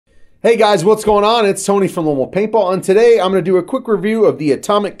Hey guys, what's going on? It's Tony from Paintball, and today I'm going to do a quick review of the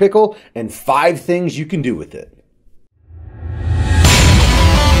Atomic Pickle and 5 things you can do with it.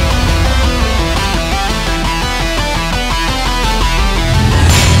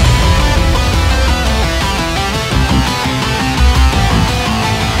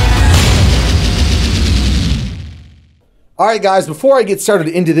 Alright guys, before I get started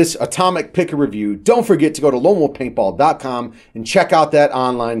into this Atomic Pickle review, don't forget to go to LoneWolfPaintball.com and check out that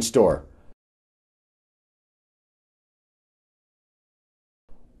online store.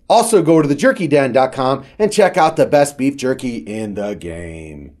 Also go to thejerkyden.com and check out the best beef jerky in the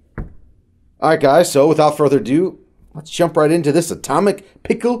game. Alright guys, so without further ado, let's jump right into this Atomic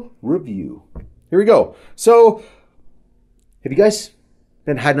Pickle review. Here we go. So, have you guys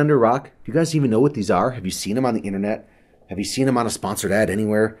been hiding under a rock? Do you guys even know what these are? Have you seen them on the internet? Have you seen them on a sponsored ad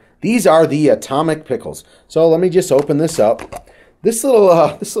anywhere? These are the Atomic Pickles. So let me just open this up. This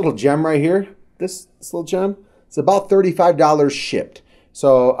little gem right here, this little gem, it's about $35 shipped.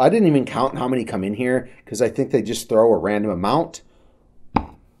 So I didn't even count how many come in here because I think they just throw a random amount.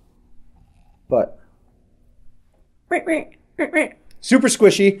 But super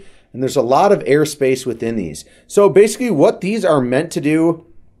squishy, and there's a lot of airspace within these. So basically what these are meant to do,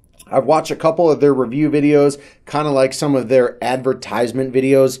 I've watched a couple of their review videos, kind of like some of their advertisement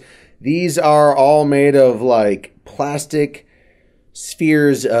videos. These are all made of like plastic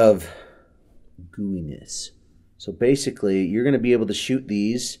spheres of gooiness. So basically, you're going to be able to shoot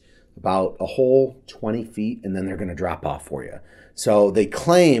these about a whole 20 feet, and then they're going to drop off for you. So they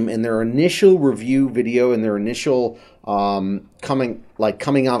claim in their initial review video, in their initial coming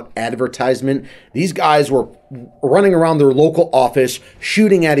out advertisement, these guys were running around their local office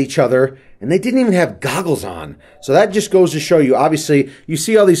shooting at each other, and they didn't even have goggles on. So that just goes to show you, obviously, you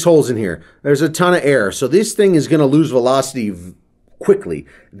see all these holes in here. There's a ton of air. So this thing is going to lose velocity quickly.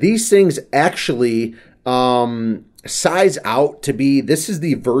 These things actually size out to be, this is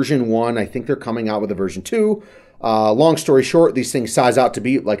the version 1. I think they're coming out with a version 2. Long story short, these things size out to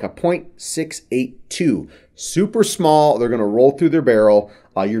be like a .682. Super small. They're going to roll through their barrel.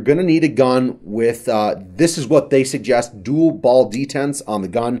 You're going to need a gun with, this is what they suggest, dual ball detents on the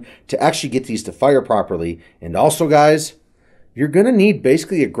gun to actually get these to fire properly. And also, guys, you're going to need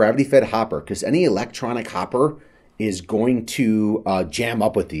basically a gravity-fed hopper because any electronic hopper is going to jam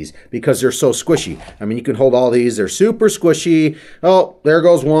up with these because they're so squishy. I mean, you can hold all these. They're super squishy. Oh, there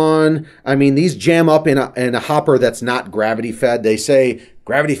goes one. I mean, these jam up in a hopper that's not gravity-fed. They say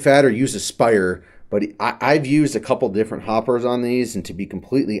gravity-fed or use a Spire, but I've used a couple different hoppers on these, and to be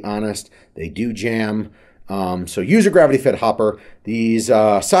completely honest, they do jam. So use a gravity-fed hopper. These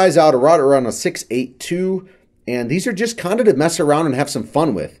size out around a 682, and these are just kind of to mess around and have some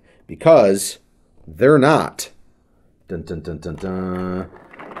fun with because they're not. Dun, dun, dun, dun, dun.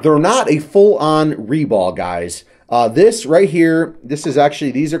 They're not a full-on reball, guys. This right here, this is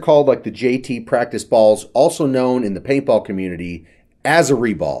actually, these are called like the JT practice balls, also known in the paintball community as a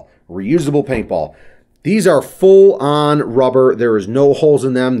reball, reusable paintball. These are full-on rubber. There is no holes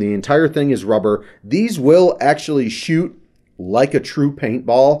in them. The entire thing is rubber. These will actually shoot like a true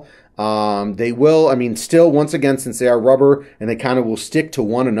paintball. They will, I mean, still, once again, since they are rubber and they kind of will stick to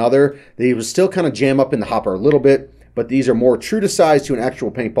one another, they will still kind of jam up in the hopper a little bit. But these are more true to size to an actual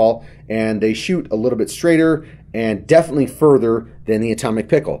paintball, and they shoot a little bit straighter and definitely further than the Atomic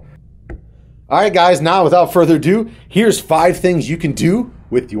Pickle. All right, guys, now without further ado, here's 5 things you can do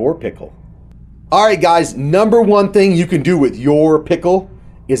with your pickle. All right, guys, number 1 thing you can do with your pickle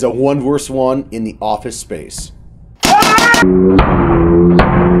is a 1v1 in the office space.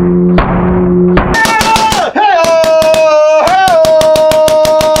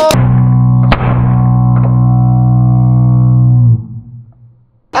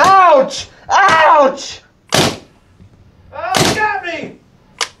 Ouch! Ouch! Oh, you got me!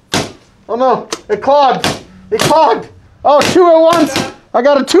 Oh no, it clogged. It clogged. Oh, 2 at once. I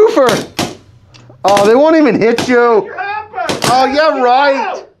got a twofer. Oh, they won't even hit you. Your hopper! Oh, yeah,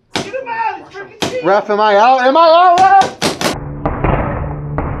 right. Get him out! It's freaking cheap! Ref, am I out? Am I out, ref?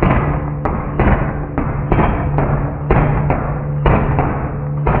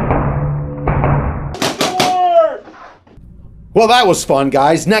 Well, that was fun,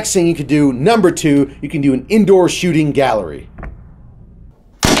 guys. Next thing you can do, number 2, you can do an indoor shooting gallery.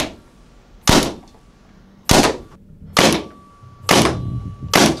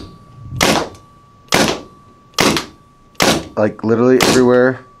 Like literally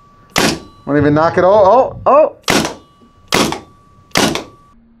everywhere. Won't even knock it all. Oh.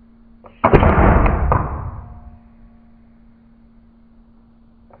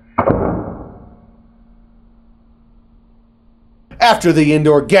 After the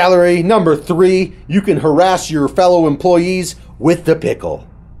indoor gallery, number 3, you can harass your fellow employees with the pickle.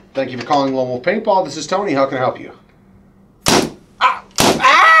 Thank you for calling Lone Wolf Paintball. This is Tony. How can I help you?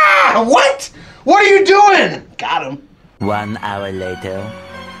 Ah! What? What are you doing? Got him. 1 hour later.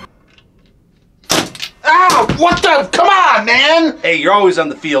 Ow! What the? Come on, man! Hey, you're always on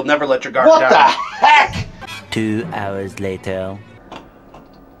the field. Never let your guard down. What the heck? 2 hours later.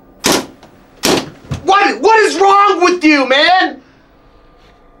 What is wrong with you, man?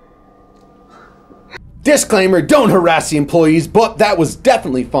 Disclaimer, don't harass the employees, but that was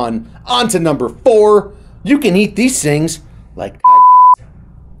definitely fun. On to number 4. You can eat these things like Tide Pods.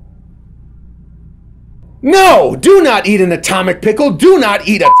 No! Do not eat an Atomic Pickle. Do not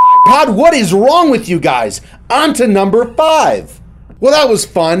eat a Tide Pod. What is wrong with you guys? On to number 5. Well, that was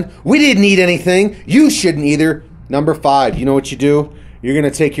fun. We didn't eat anything. You shouldn't either. Number 5, you know what you do? You're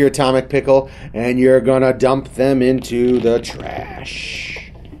going to take your Atomic Pickle and you're going to dump them into the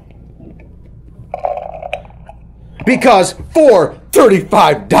trash. Because for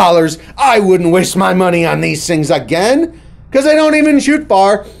 $35, I wouldn't waste my money on these things again. Because I don't even shoot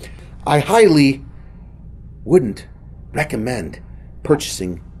far. I highly wouldn't recommend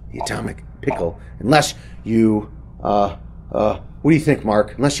purchasing the Atomic Pickle unless you, what do you think,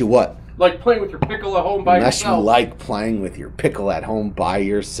 Mark? Unless you what? Like playing with your pickle at home by Unless yourself. you like playing with your pickle at home by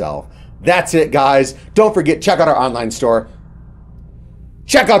yourself. That's it, guys. Don't forget, check out our online store.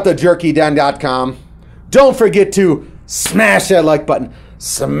 Check out thejerkyden.com. Don't forget to smash that like button.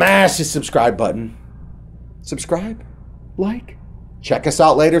 Smash the subscribe button. Subscribe. Like. Check us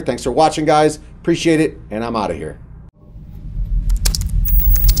out later. Thanks for watching, guys. Appreciate it. And I'm out of here.